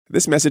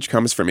This message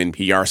comes from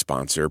NPR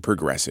sponsor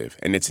Progressive,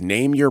 and it's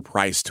Name Your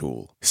Price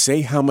tool.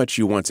 Say how much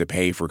you want to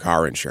pay for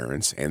car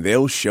insurance, and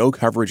they'll show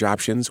coverage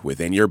options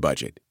within your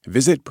budget.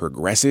 Visit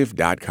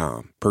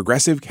Progressive.com.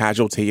 Progressive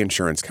Casualty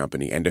Insurance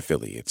Company and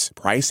Affiliates.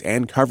 Price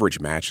and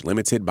coverage match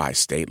limited by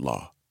state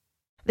law.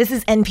 This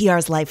is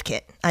NPR's Life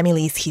Kit. I'm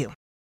Elise Hu.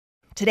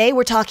 Today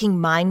we're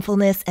talking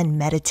mindfulness and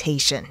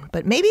meditation,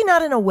 but maybe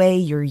not in a way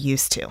you're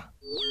used to.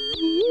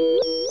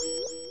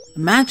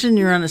 Imagine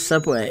you're on a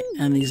subway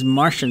and these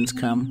Martians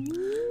come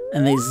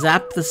and they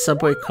zap the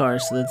subway car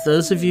so that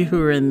those of you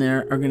who are in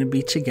there are going to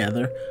be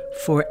together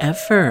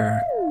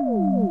forever.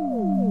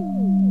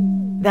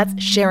 That's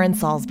Sharon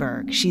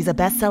Salzberg. She's a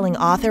best-selling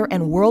author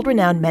and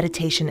world-renowned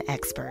meditation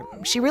expert.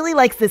 She really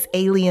likes this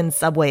alien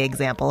subway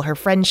example her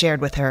friend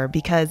shared with her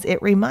because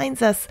it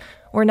reminds us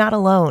we're not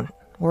alone.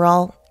 We're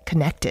all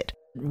connected.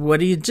 What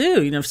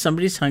do? If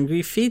somebody's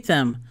hungry, feed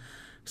them.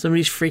 If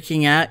somebody's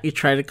freaking out, you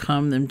try to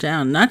calm them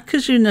down. Not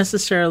because you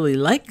necessarily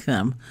like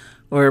them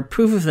or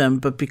approve of them,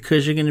 but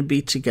because you're going to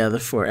be together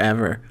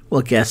forever.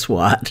 Well, guess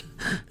what?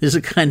 There's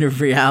a kind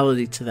of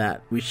reality to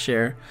that. We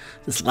share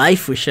this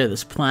life, we share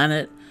this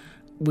planet.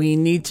 We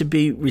need to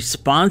be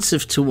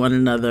responsive to one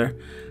another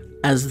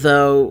as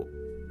though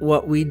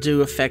what we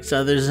do affects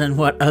others and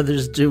what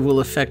others do will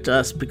affect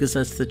us, because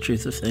that's the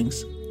truth of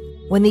things.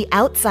 When the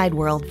outside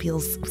world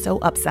feels so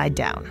upside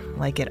down,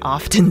 like it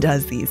often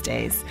does these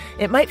days,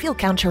 it might feel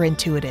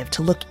counterintuitive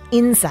to look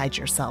inside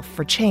yourself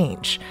for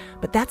change.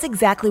 But that's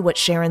exactly what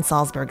Sharon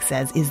Salzberg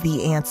says is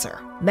the answer.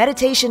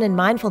 Meditation and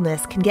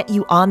mindfulness can get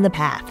you on the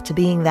path to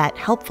being that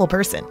helpful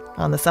person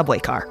on the subway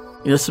car.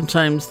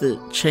 Sometimes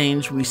the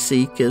change we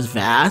seek is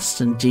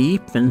vast and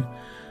deep, and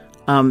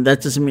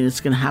that doesn't mean it's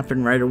going to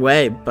happen right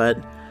away,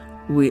 but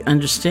we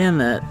understand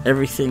that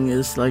everything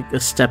is like a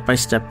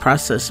step-by-step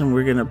process, and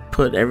we're going to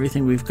put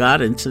everything we've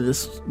got into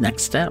this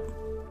next step.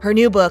 Her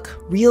new book,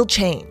 Real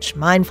Change,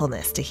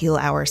 Mindfulness to Heal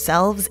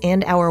Ourselves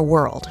and Our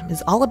World,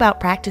 is all about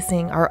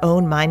practicing our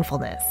own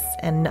mindfulness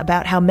and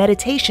about how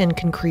meditation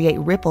can create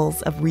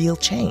ripples of real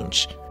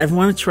change. I've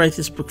wanted to write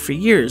this book for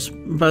years,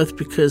 both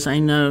because I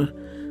know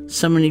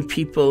so many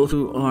people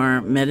who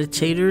are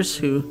meditators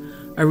who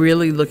are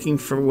really looking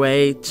for a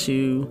way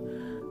to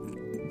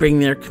bring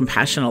their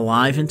compassion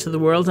alive into the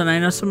world. And I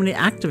know so many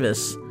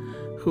activists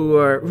who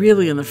are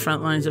really in the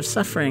front lines of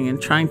suffering and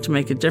trying to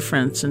make a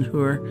difference and who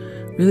are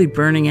really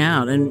burning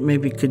out and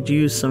maybe could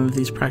use some of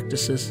these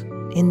practices.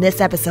 In this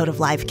episode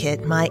of Life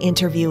Kit, my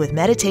interview with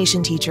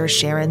meditation teacher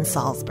Sharon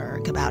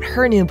Salzberg about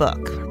her new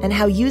book and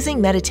how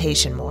using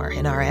meditation more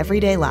in our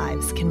everyday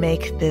lives can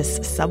make this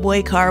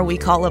subway car we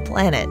call a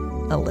planet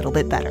a little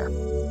bit better.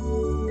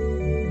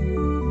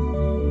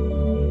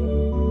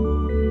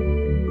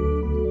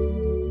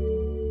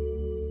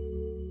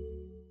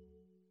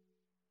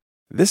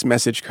 This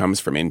message comes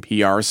from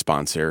NPR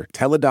sponsor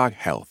Teladoc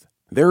Health.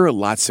 There are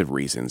lots of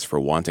reasons for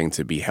wanting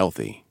to be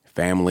healthy.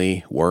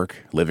 Family, work,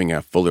 living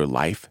a fuller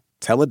life.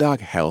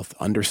 Teladoc Health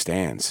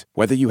understands.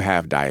 Whether you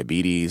have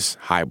diabetes,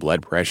 high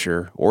blood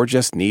pressure, or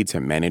just need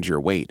to manage your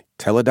weight,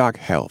 Teladoc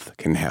Health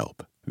can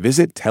help.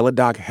 Visit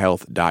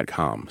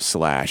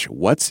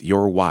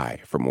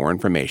teladochealth.com/what'syourwhy for more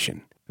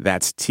information.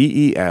 That's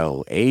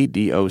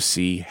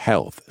TELADOC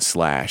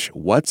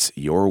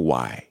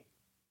health/what'syourwhy.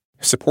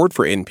 Support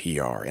for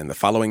NPR and the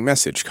following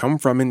message come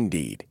from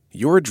Indeed.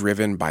 You're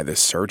driven by the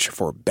search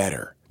for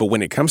better. But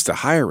when it comes to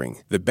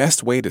hiring, the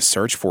best way to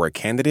search for a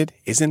candidate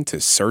isn't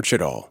to search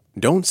at all.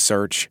 Don't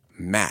search,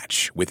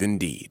 match with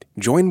Indeed.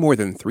 Join more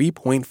than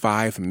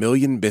 3.5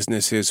 million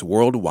businesses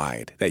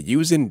worldwide that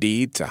use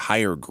Indeed to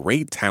hire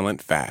great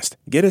talent fast.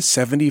 Get a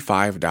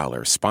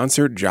 $75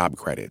 sponsored job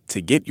credit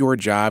to get your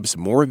jobs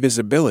more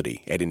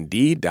visibility at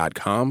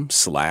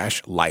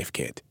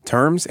Indeed.com/lifekit.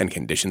 Terms and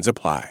conditions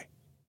apply.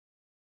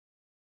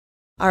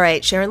 All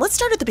right, Sharon, let's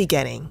start at the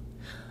beginning.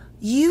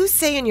 You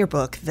say in your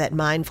book that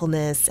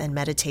mindfulness and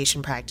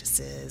meditation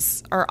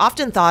practices are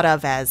often thought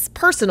of as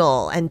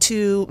personal and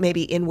too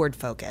maybe inward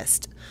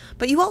focused,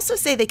 but you also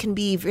say they can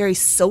be very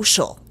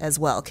social as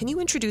well. Can you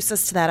introduce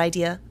us to that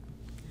idea?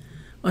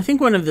 Well, I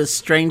think one of the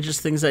strangest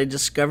things I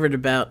discovered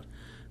about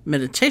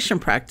meditation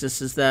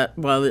practice is that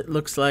while it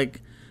looks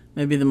like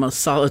maybe the most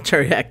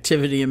solitary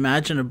activity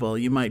imaginable,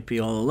 you might be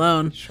all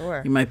alone,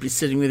 Sure. You might be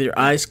sitting with your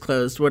eyes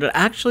closed, what it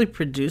actually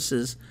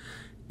produces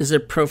is a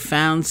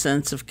profound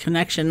sense of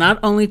connection, not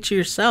only to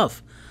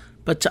yourself,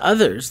 but to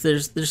others.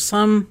 There's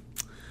some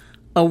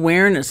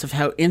awareness of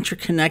how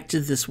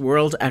interconnected this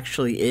world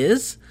actually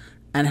is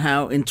and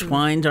how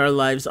entwined our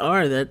lives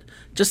are that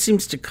just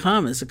seems to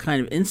come as a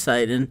kind of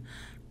insight.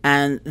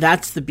 And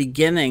that's the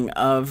beginning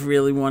of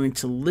really wanting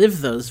to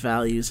live those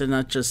values and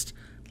not just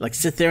like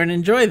sit there and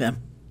enjoy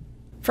them.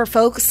 For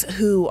folks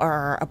who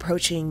are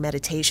approaching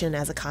meditation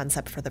as a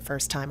concept for the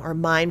first time, or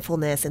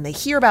mindfulness, and they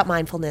hear about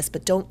mindfulness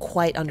but don't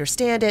quite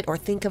understand it or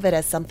think of it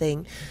as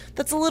something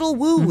that's a little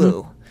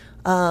woo-woo,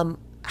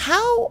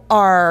 how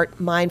are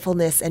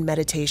mindfulness and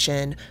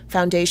meditation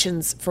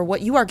foundations for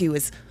what you argue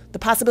is the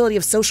possibility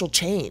of social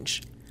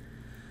change?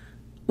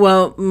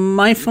 Well,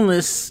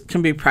 mindfulness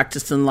can be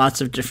practiced in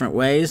lots of different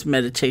ways.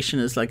 Meditation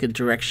is like a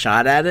direct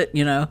shot at it,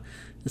 you know.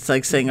 It's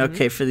like saying,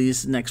 okay, for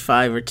these next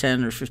 5 or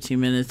 10 or 15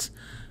 minutes,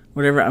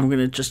 whatever, I'm going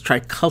to just try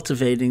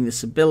cultivating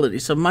this ability.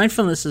 So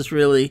mindfulness is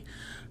really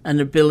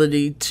an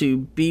ability to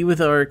be with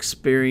our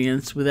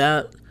experience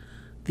without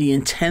the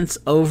intense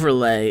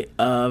overlay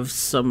of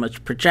so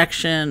much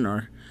projection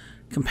or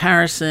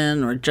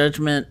comparison or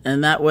judgment.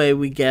 And that way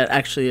we get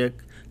actually a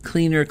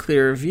cleaner,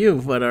 clearer view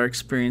of what our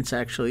experience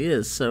actually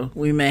is. So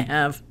we may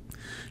have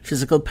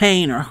physical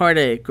pain or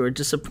heartache or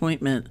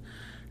disappointment,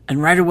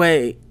 and right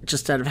away,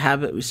 just out of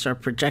habit, we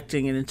start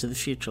projecting it into the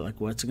future.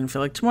 Like, what's it going to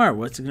feel like tomorrow?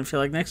 What's it going to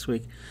feel like next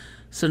week?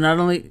 So not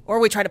only... Or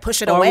we try to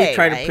push it away, we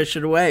try right? to push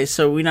it away.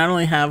 So we not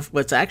only have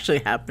what's actually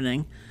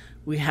happening,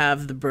 we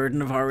have the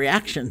burden of our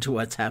reaction to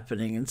what's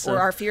happening. And so, or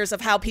our fears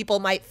of how people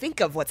might think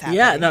of what's happening.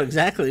 Yeah, no,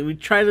 exactly. We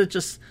try to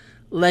just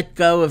let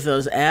go of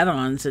those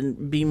add-ons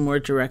and be more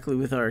directly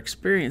with our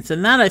experience.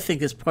 And that, I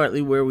think, is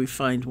partly where we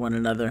find one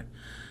another.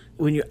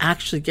 When you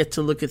actually get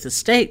to look at the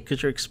state,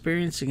 because you're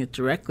experiencing it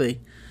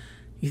directly,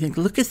 you think,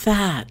 look at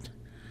that.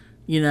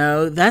 You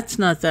know, that's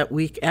not that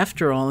weak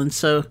after all. And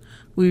so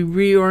we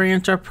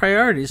reorient our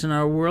priorities and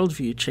our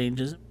worldview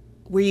changes.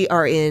 We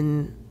are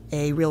in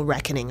a real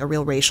reckoning, a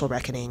real racial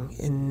reckoning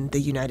in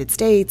the United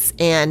States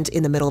and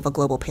in the middle of a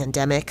global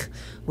pandemic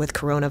with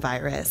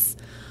coronavirus.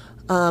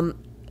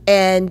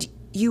 And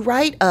you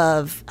write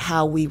of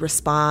how we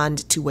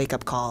respond to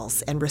wake-up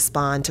calls and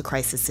respond to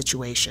crisis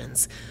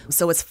situations.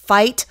 So it's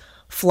fight,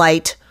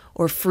 flight,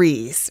 or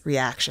freeze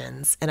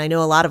reactions. And I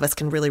know a lot of us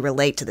can really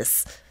relate to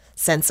this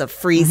sense of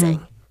freezing.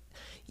 Mm-hmm.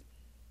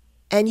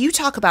 And you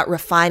talk about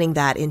refining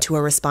that into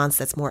a response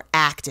that's more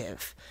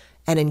active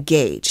and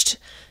engaged.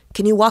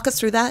 Can you walk us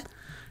through that?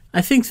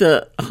 I think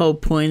the whole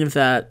point of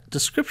that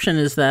description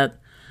is that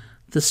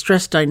the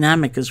stress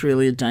dynamic is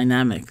really a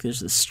dynamic. There's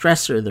the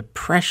stressor, the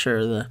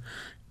pressure, the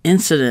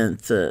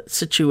incident, the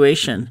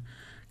situation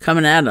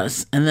coming at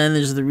us, and then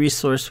there's the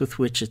resource with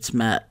which it's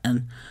met.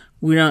 And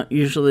we don't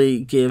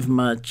usually give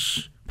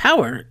much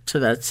power to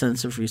that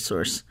sense of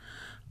resource.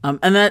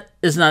 And that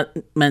is not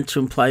meant to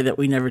imply that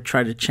we never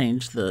try to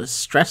change the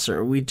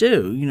stressor. We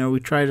do. You know, we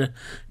try to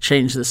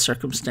change the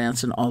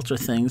circumstance and alter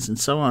things and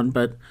so on.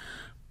 But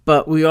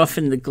we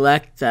often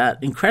neglect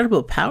that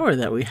incredible power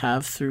that we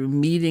have through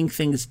meeting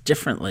things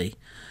differently.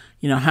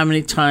 You know, how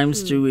many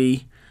times do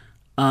we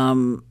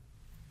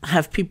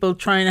have people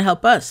trying to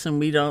help us and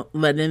we don't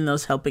let in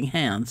those helping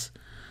hands?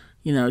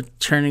 You know,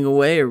 turning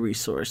away a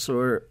resource,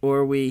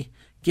 or we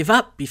give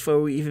up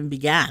before we even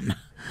began.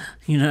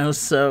 You know,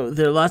 so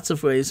there are lots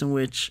of ways in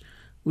which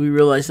we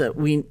realize that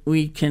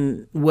we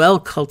can well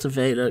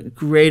cultivate a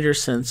greater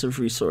sense of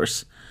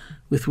resource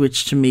with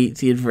which to meet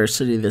the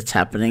adversity that's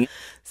happening.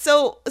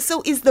 So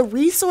is the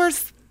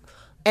resource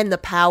and the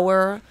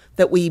power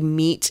that we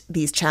meet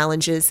these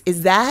challenges,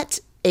 is that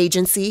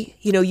agency?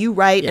 You know, you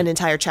write an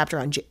entire chapter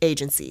on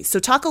agency. So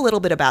talk a little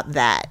bit about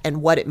that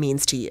and what it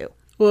means to you.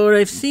 Well, what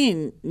I've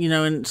seen, you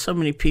know, in so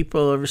many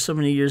people over so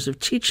many years of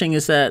teaching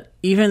is that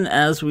even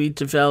as we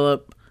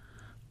develop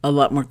a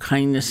lot more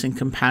kindness and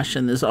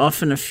compassion, there's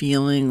often a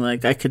feeling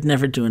like I could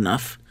never do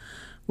enough.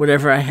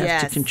 Whatever I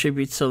have to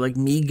contribute, so like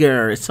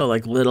meager, it's so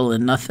like little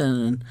and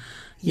nothing, and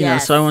you know,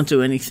 so I won't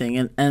do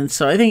anything. And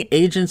so I think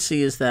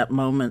agency is that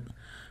moment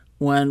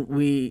when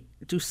we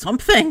do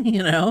something,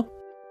 you know.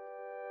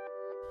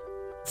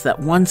 It's that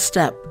one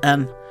step,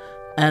 and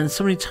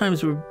so many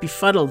times we're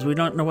befuddled, we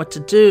don't know what to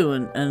do,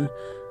 and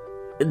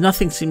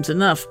nothing seems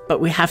enough, but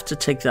we have to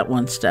take that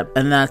one step,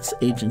 and that's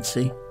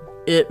agency.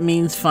 It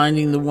means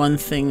finding the one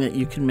thing that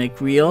you can make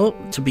real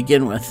to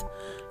begin with.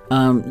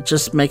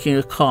 Just making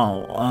a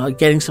call,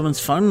 getting someone's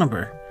phone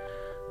number,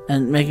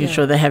 and making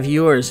sure they have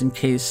yours in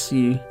case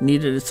you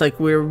need it. It's like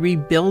we're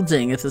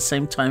rebuilding at the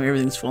same time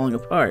everything's falling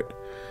apart.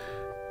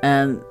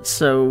 And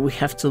so we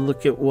have to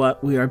look at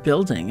what we are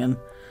building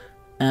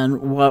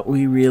and what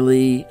we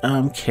really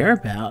care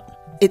about.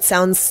 It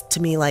sounds to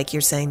me like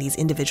you're saying these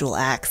individual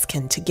acts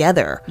can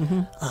together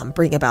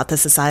bring about the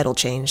societal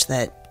change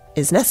that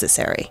is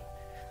necessary.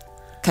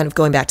 Kind of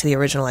going back to the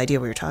original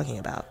idea we were talking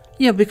about.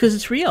 Yeah, because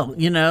it's real,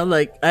 you know,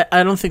 like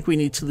I don't think we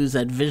need to lose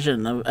that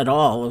vision at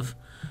all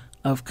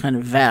of kind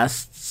of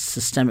vast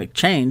systemic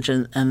change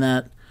and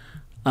that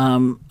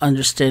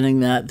understanding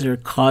that there are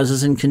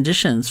causes and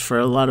conditions for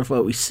a lot of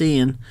what we see,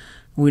 and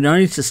we don't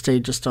need to stay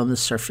just on the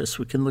surface.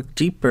 We can look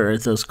deeper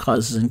at those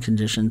causes and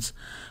conditions.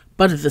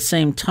 But at the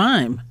same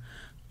time,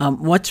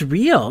 what's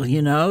real,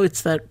 you know,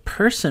 it's that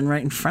person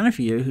right in front of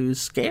you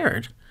who's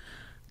scared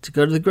to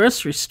go to the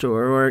grocery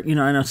store, or, you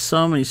know, I know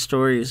so many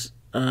stories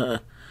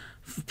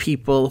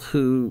people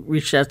who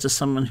reached out to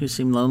someone who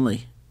seemed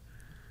lonely.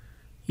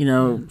 You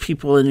know,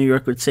 people in New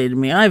York would say to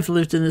me, I've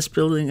lived in this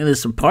building, in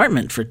this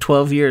apartment for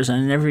 12 years,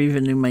 and I never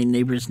even knew my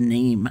neighbor's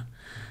name.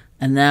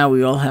 And now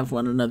we all have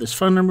one another's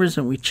phone numbers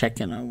and we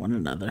check in on one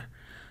another.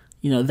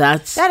 You know,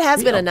 that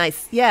has been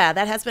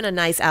a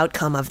nice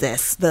outcome of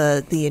this,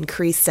 the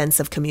increased sense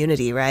of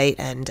community, right?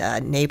 And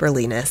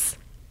neighborliness.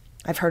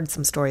 I've heard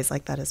some stories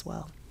like that as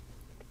well.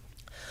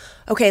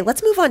 Okay,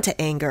 let's move on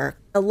to anger.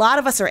 A lot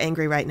of us are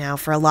angry right now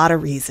for a lot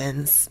of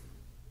reasons.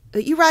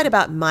 But you write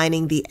about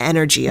mining the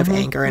energy of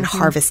anger and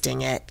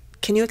harvesting it.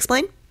 Can you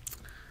explain?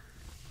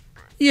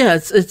 Yeah,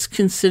 it's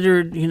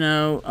considered,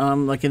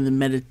 like from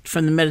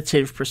the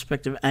meditative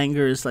perspective,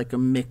 anger is like a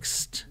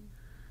mixed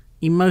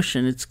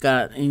emotion. It's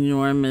got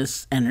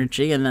enormous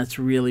energy, and that's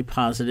really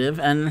positive,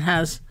 and it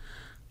has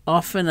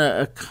often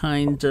a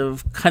kind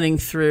of cutting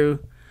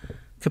through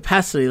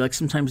capacity. Like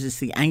sometimes it's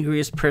the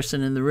angriest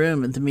person in the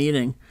room at the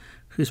meeting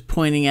who's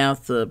pointing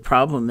out the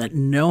problem that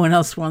no one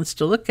else wants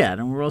to look at,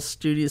 and we're all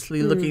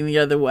studiously looking the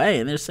other way,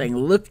 and they're saying,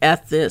 look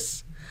at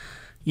this.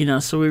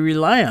 So we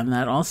rely on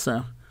that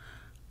also.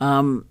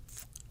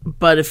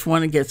 But if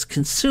one gets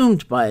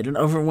consumed by it and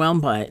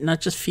overwhelmed by it,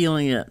 not just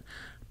feeling it,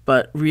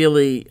 but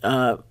really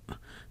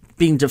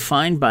being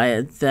defined by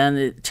it, then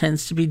it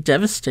tends to be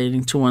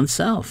devastating to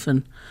oneself.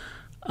 And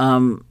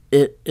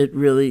it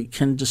really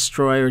can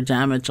destroy or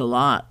damage a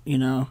lot,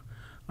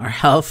 our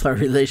health, our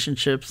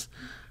relationships.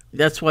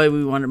 That's why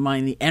we want to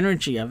mine the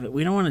energy of it.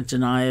 We don't want to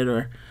deny it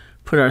or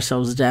put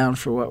ourselves down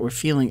for what we're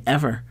feeling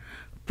ever.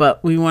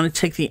 But we want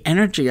to take the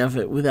energy of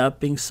it without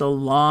being so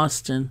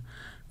lost in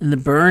the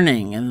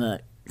burning and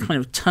the kind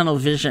of tunnel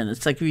vision.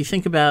 It's like if you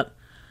think about,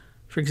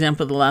 for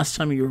example, the last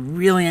time you were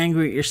really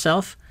angry at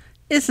yourself,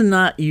 it's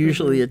not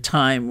usually a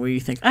time where you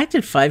think, I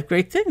did 5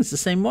 great things the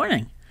same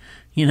morning.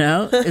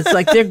 It's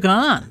like they're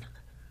gone.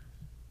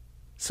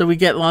 So we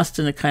get lost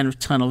in a kind of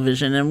tunnel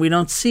vision, and we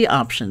don't see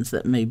options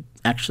that may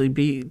actually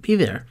be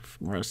there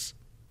for us.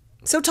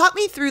 So talk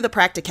me through the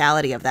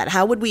practicality of that.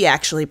 How would we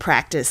actually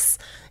practice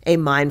a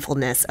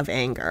mindfulness of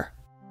anger?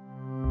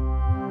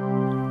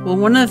 Well,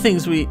 one of the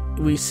things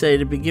we say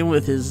to begin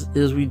with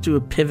is we do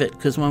a pivot,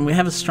 because when we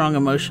have a strong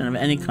emotion of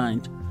any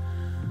kind,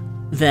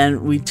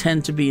 then we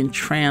tend to be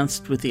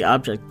entranced with the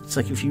object. It's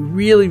like if you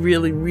really,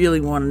 really,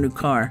 really want a new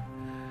car,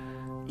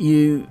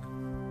 you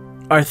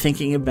are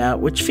thinking about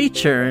which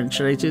feature, and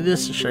should I do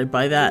this or should I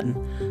buy that?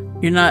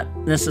 And you're not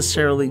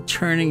necessarily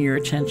turning your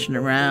attention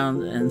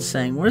around and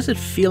saying, what does it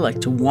feel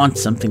like to want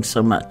something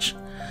so much?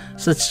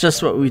 So it's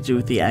just what we do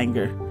with the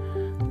anger.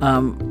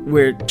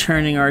 We're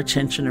turning our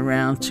attention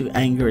around to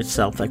anger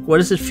itself. Like, what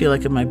does it feel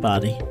like in my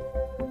body?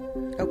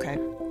 Okay.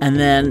 And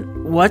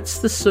then what's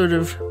the sort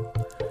of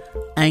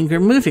anger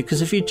movie?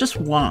 Because if you just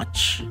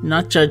watch,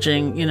 not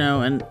judging,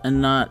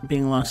 and not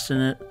being lost in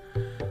it,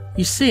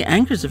 you see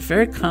anger is a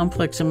very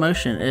complex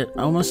emotion. It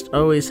almost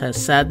always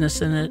has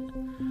sadness in it,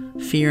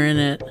 fear in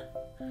it,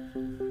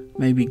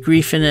 maybe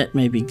grief in it,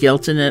 maybe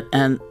guilt in it,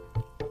 and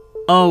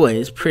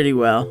always, pretty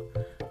well,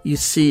 you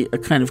see a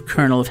kind of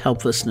kernel of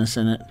helplessness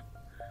in it.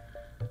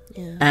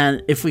 Yeah.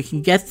 And if we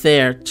can get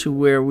there to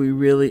where we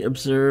really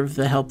observe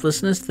the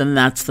helplessness, then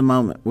that's the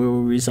moment where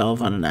we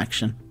resolve on an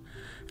action.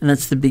 And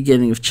that's the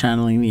beginning of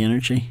channeling the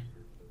energy.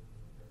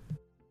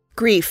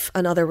 Grief,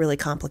 another really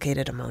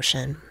complicated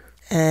emotion.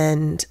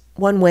 And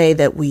one way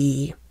that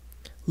we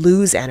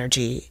lose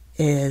energy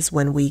is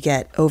when we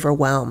get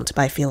overwhelmed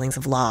by feelings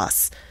of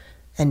loss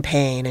and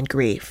pain and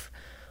grief.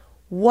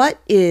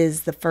 What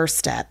is the first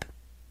step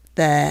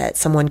that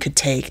someone could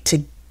take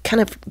to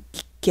kind of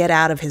get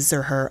out of his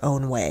or her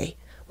own way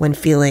when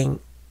feeling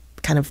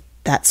kind of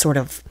that sort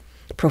of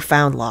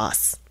profound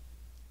loss?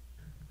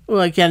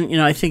 Well, again,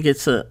 I think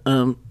it's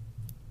a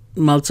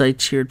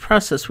multi-tiered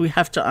process. We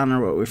have to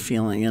honor what we're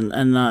feeling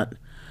and not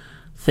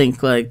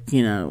think like,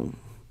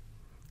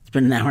 it's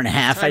been an hour and a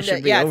half, I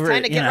should be over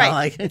it.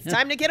 It's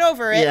time to get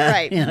over it. Yeah,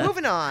 right.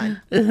 Moving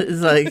on.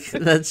 It's like,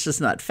 that's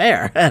just not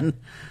fair. And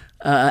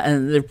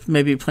there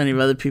may be plenty of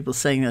other people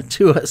saying that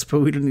to us, but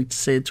we don't need to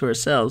say it to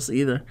ourselves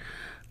either.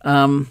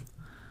 And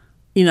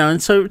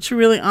so to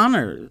really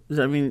honor,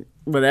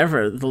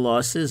 whatever the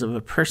loss is of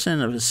a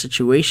person, of a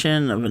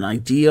situation, of an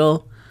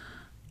ideal,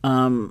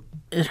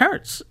 it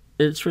hurts.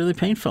 It's really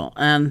painful.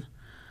 And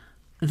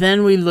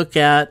then we look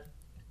at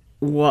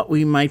what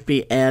we might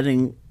be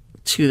adding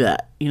to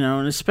that,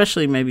 and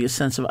especially maybe a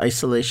sense of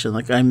isolation,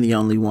 like I'm the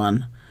only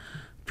one.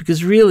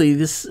 Because really,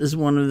 this is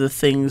one of the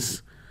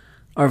things,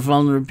 our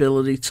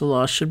vulnerability to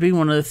loss should be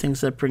one of the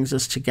things that brings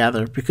us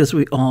together, because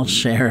we all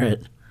share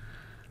it.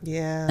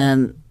 Yeah.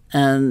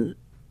 And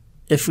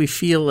if we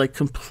feel like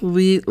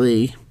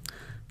completely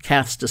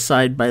cast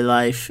aside by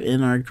life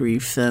in our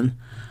grief, then,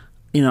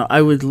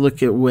 I would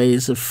look at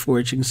ways of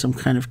forging some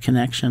kind of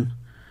connection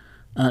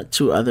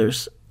to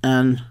others.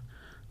 And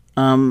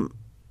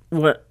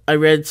what I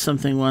read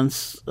something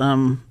once,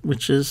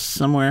 which is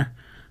somewhere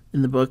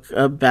in the book,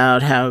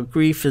 about how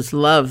grief is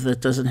love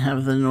that doesn't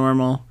have the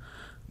normal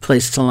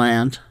place to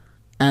land.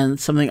 And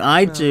something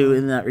I do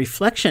in that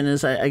reflection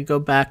is I go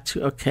back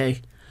to,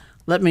 okay,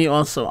 let me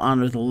also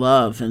honor the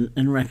love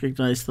and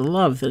recognize the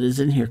love that is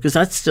in here, because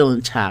that's still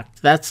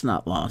intact. That's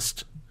not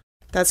lost.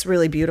 That's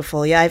really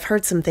beautiful. Yeah, I've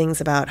heard some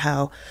things about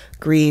how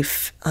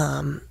grief,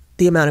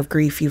 the amount of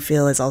grief you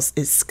feel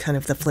is kind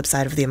of the flip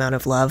side of the amount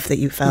of love that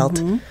you felt.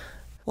 Mm-hmm.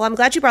 Well, I'm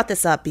glad you brought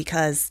this up,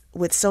 because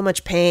with so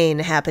much pain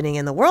happening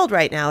in the world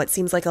right now, it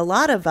seems like a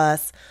lot of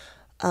us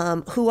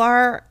who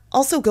are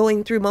also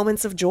going through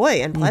moments of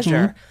joy and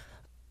pleasure.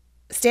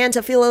 stand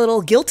to feel a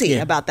little guilty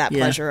about that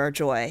pleasure or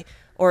joy,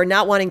 or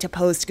not wanting to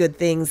post good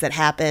things that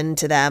happen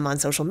to them on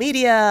social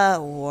media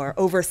or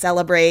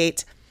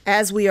over-celebrate.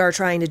 As we are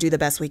trying to do the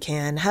best we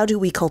can, how do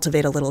we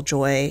cultivate a little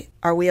joy?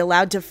 Are we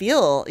allowed to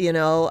feel,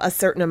 a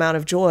certain amount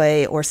of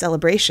joy or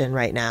celebration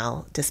right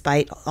now,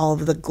 despite all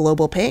of the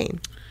global pain?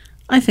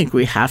 I think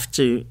we have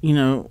to,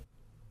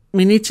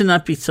 we need to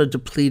not be so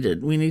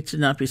depleted. We need to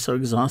not be so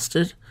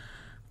exhausted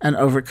and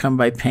overcome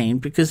by pain,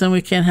 because then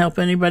we can't help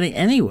anybody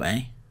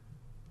anyway.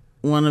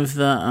 One of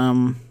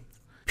the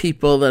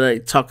people that I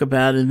talk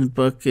about in the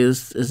book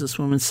is this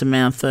woman,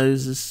 Samantha,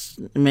 who's this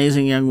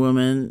amazing young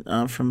woman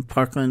from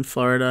Parkland,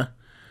 Florida,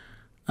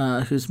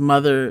 whose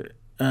mother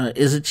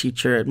is a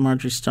teacher at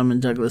Marjory Stoneman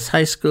Douglas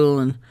High School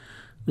and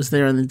was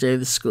there on the day of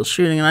the school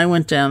shooting. And I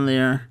went down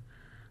there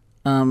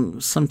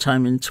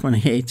sometime in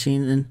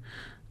 2018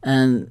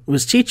 and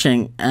was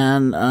teaching.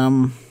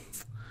 And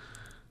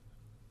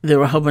there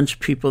were a whole bunch of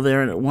people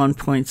there. And at one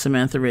point,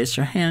 Samantha raised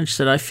her hand. She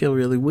said, I feel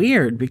really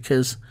weird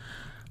because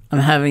I'm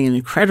having an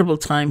incredible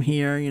time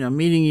here,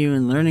 meeting you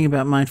and learning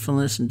about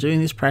mindfulness and doing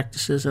these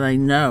practices. And I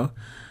know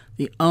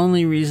the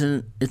only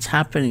reason it's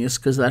happening is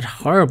because that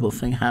horrible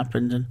thing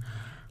happened. And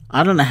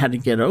I don't know how to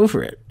get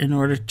over it in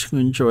order to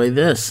enjoy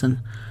this. And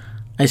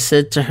I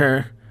said to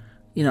her,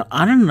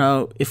 I don't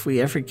know if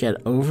we ever get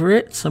over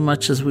it so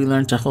much as we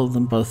learn to hold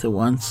them both at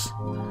once.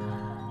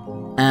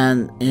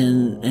 And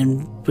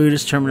in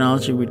Buddhist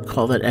terminology, we'd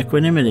call that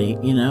equanimity.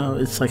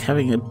 It's like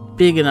having a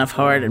big enough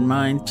heart and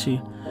mind to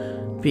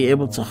be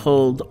able to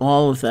hold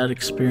all of that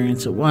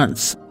experience at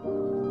once.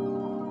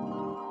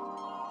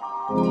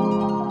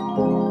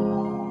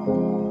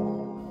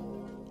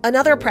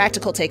 Another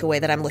practical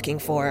takeaway that I'm looking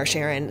for,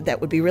 Sharon,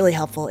 that would be really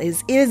helpful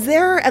is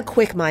there a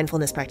quick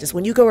mindfulness practice?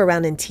 When you go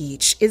around and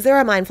teach, is there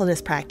a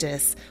mindfulness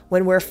practice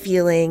when we're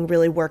feeling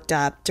really worked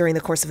up during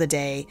the course of the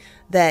day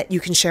that you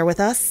can share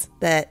with us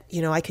that,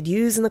 I could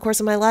use in the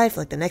course of my life?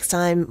 Like the next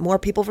time more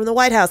people from the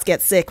White House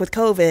get sick with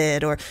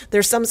COVID, or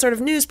there's some sort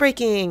of news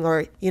breaking,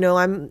 or,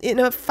 I'm in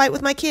a fight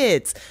with my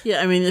kids.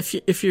 Yeah, I mean,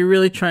 if you're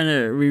really trying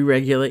to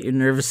re-regulate your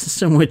nervous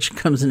system, which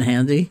comes in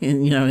handy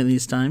in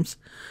these times,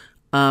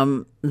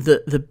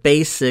 the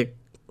basic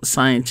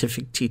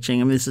scientific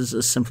teaching, this is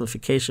a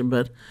simplification,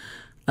 but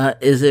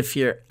is if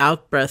your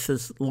out breath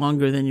is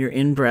longer than your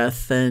in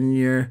breath, then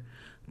your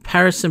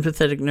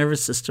parasympathetic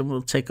nervous system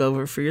will take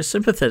over for your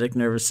sympathetic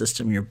nervous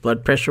system. Your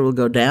blood pressure will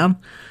go down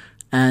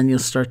and you'll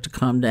start to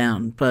calm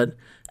down.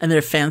 And there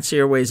are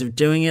fancier ways of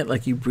doing it,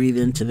 like you breathe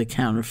into the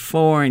count of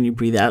 4 and you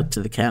breathe out to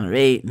the count of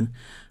 8. And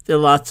there are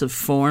lots of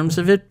forms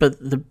of it, but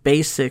the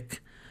basic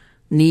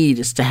need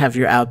is to have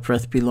your out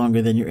breath be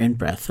longer than your in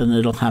breath, and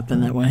it'll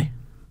happen that way.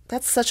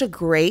 That's such a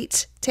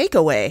great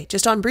takeaway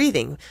just on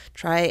breathing.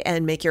 Try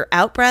and make your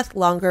out breath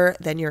longer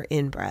than your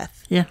in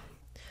breath. Yeah.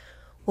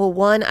 Well,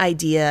 one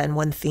idea and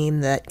one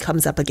theme that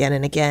comes up again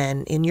and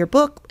again in your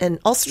book, and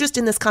also just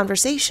in this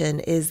conversation,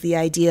 is the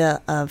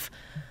idea of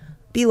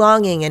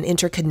belonging and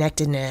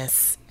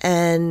interconnectedness.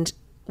 And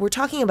we're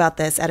talking about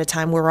this at a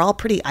time where we're all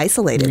pretty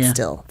isolated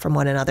still from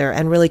one another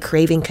and really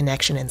craving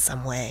connection in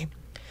some way.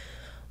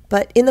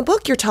 But in the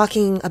book, you're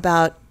talking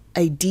about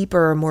a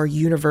deeper, more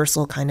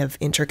universal kind of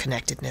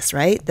interconnectedness,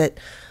 right? That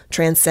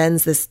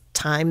transcends this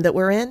time that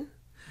we're in.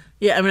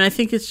 Yeah, I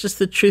think it's just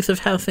the truth of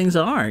how things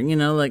are,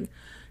 like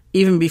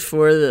even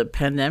before the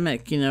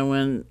pandemic,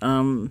 when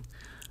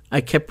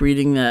I kept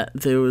reading that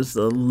there was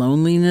a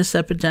loneliness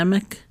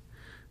epidemic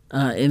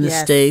in the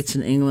States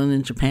and England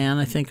and Japan,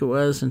 I think it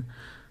was.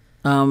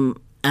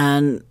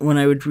 And when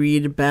I would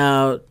read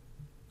about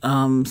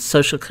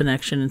social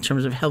connection in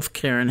terms of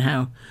healthcare and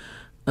how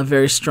a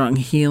very strong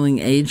healing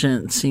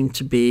agent seemed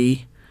to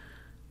be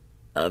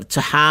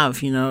to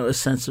have, a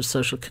sense of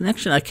social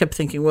connection, I kept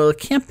thinking, well, it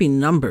can't be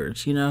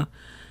numbers,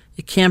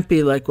 It can't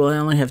be like, well, I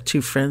only have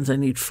 2 friends, I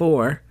need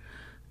 4.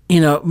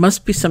 It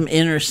must be some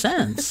inner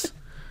sense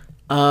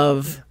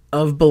of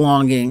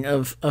belonging,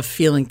 of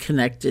feeling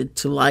connected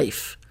to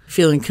life,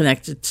 feeling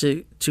connected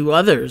to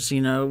others,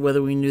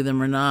 whether we knew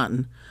them or not.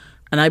 And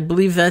I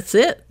believe that's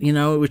it,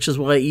 which is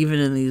why even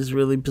in these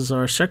really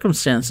bizarre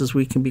circumstances,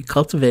 we can be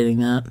cultivating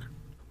that.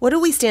 What do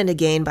we stand to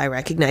gain by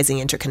recognizing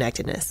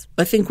interconnectedness?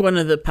 I think one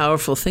of the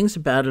powerful things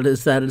about it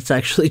is that it's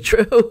actually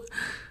true,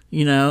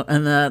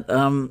 and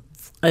that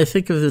I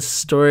think of this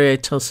story I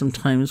tell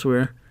sometimes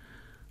where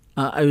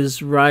I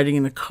was riding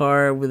in a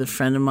car with a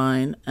friend of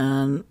mine,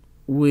 and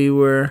we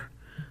were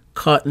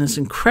caught in this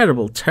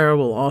incredible,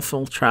 terrible,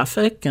 awful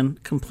traffic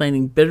and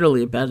complaining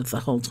bitterly about it the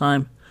whole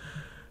time.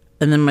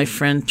 And then my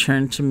friend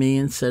turned to me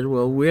and said,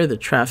 well, we're the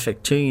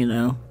traffic too,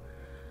 And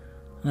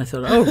I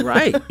thought, oh,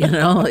 right,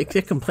 like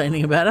they're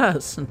complaining about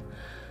us.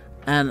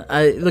 And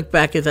I look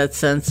back at that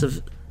sense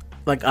of,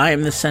 like, I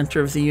am the center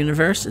of the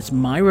universe. It's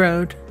my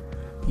road.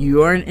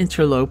 You are an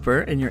interloper,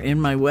 and you're in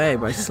my way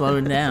by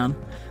slowing down.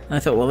 And I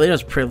thought, well,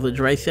 there's privilege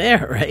right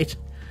there, right?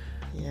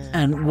 Yeah.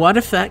 And what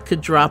if that could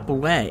drop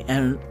away?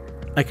 And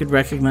I could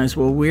recognize,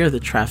 well, we're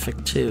the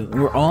traffic, too.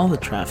 We're all the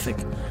traffic.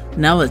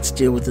 Now let's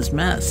deal with this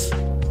mess.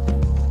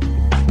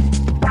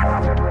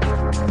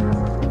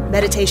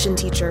 Meditation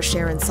teacher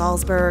Sharon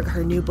Salzberg.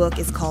 Her new book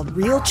is called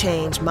Real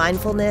Change: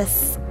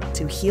 Mindfulness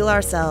to Heal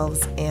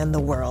Ourselves and the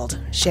World.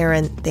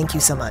 Sharon, thank you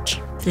so much.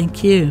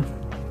 Thank you.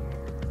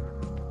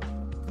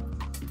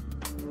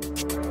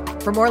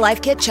 For more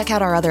Life Kit, check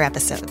out our other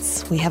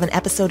episodes. We have an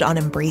episode on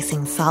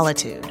embracing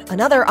solitude,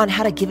 another on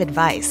how to give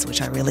advice,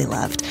 which I really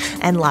loved,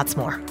 and lots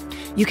more.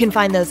 You can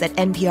find those at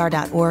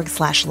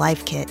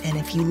npr.org/lifekit. And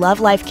if you love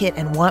Life Kit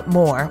and want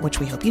more, which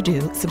we hope you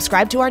do,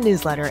 subscribe to our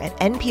newsletter at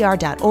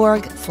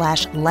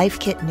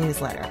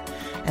npr.org/lifekitnewsletter.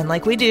 And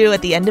like we do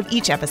at the end of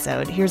each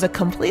episode, here's a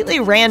completely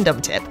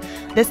random tip,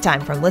 this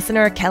time from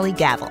listener Kelly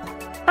Gavel.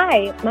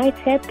 Hi, my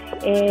tip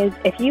is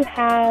if you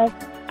have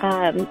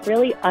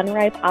really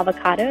unripe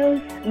avocados,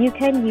 you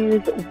can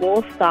use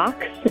wool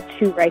socks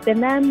to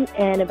ripen them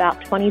in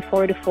about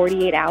 24 to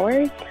 48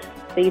 hours.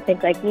 So you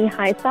think like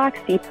knee-high socks,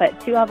 you put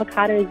 2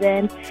 avocados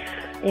in,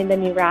 and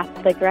then you wrap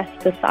the rest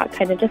of the sock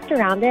kind of just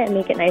around it and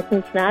make it nice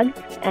and snug.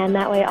 And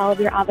that way all of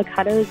your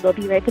avocados will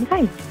be ripe in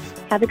time.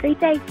 Have a great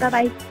day.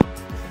 Bye-bye.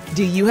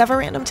 Do you have a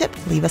random tip?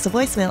 Leave us a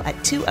voicemail at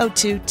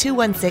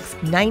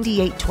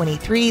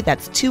 202-216-9823.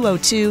 That's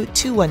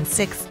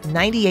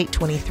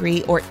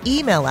 202-216-9823. Or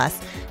email us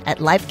at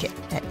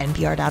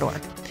lifekit@npr.org.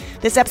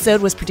 This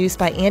episode was produced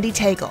by Andy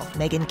Tagle.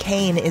 Megan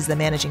Kane is the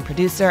managing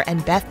producer,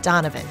 and Beth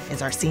Donovan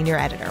is our senior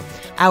editor.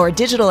 Our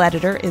digital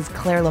editor is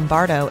Claire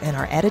Lombardo, and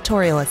our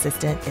editorial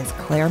assistant is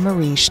Claire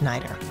Marie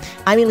Schneider.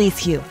 I'm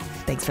Elise Hu.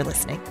 Thanks for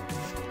listening.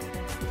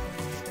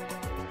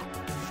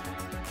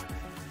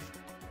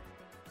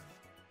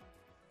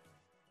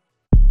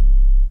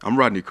 I'm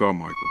Rodney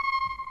Carmichael,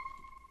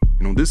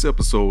 and on this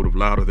episode of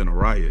Louder Than a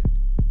Riot,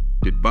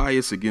 did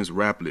bias against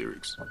rap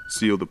lyrics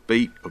seal the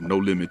fate of No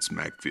Limits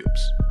Mac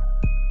Phipps?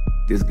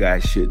 This guy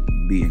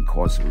shouldn't be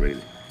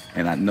incarcerated,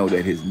 and I know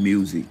that his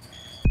music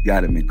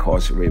got him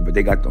incarcerated, but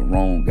they got the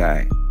wrong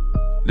guy.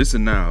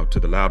 Listen now to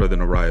the Louder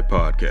Than a Riot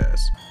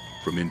podcast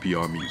from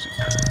NPR Music.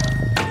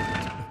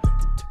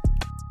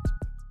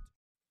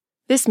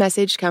 This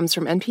message comes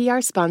from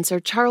NPR sponsor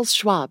Charles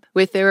Schwab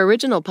with their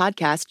original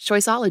podcast,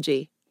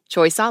 Choiceology.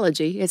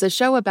 Choiceology is a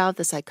show about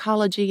the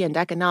psychology and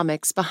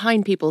economics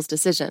behind people's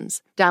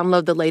decisions.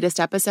 Download the latest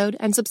episode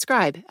and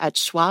subscribe at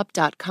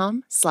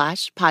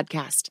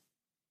schwab.com/podcast.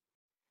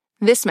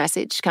 This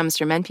message comes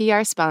from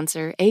NPR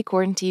sponsor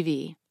Acorn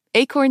TV.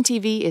 Acorn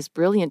TV is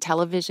brilliant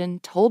television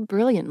told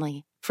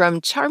brilliantly,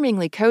 from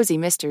charmingly cozy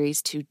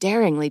mysteries to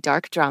daringly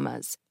dark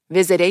dramas.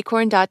 Visit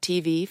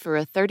acorn.tv for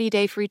a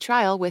 30-day free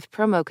trial with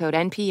promo code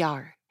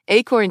NPR.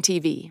 Acorn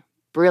TV.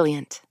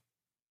 Brilliant.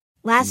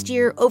 Last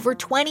year, over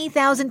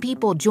 20,000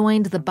 people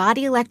joined the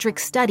Body Electric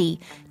study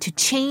to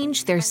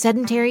change their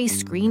sedentary,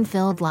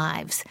 screen-filled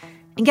lives.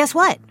 And guess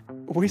what?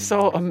 We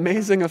saw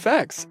amazing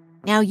effects.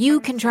 Now you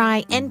can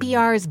try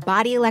NPR's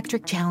Body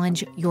Electric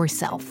Challenge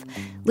yourself.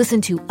 Listen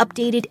to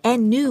updated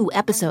and new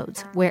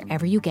episodes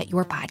wherever you get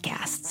your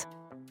podcasts.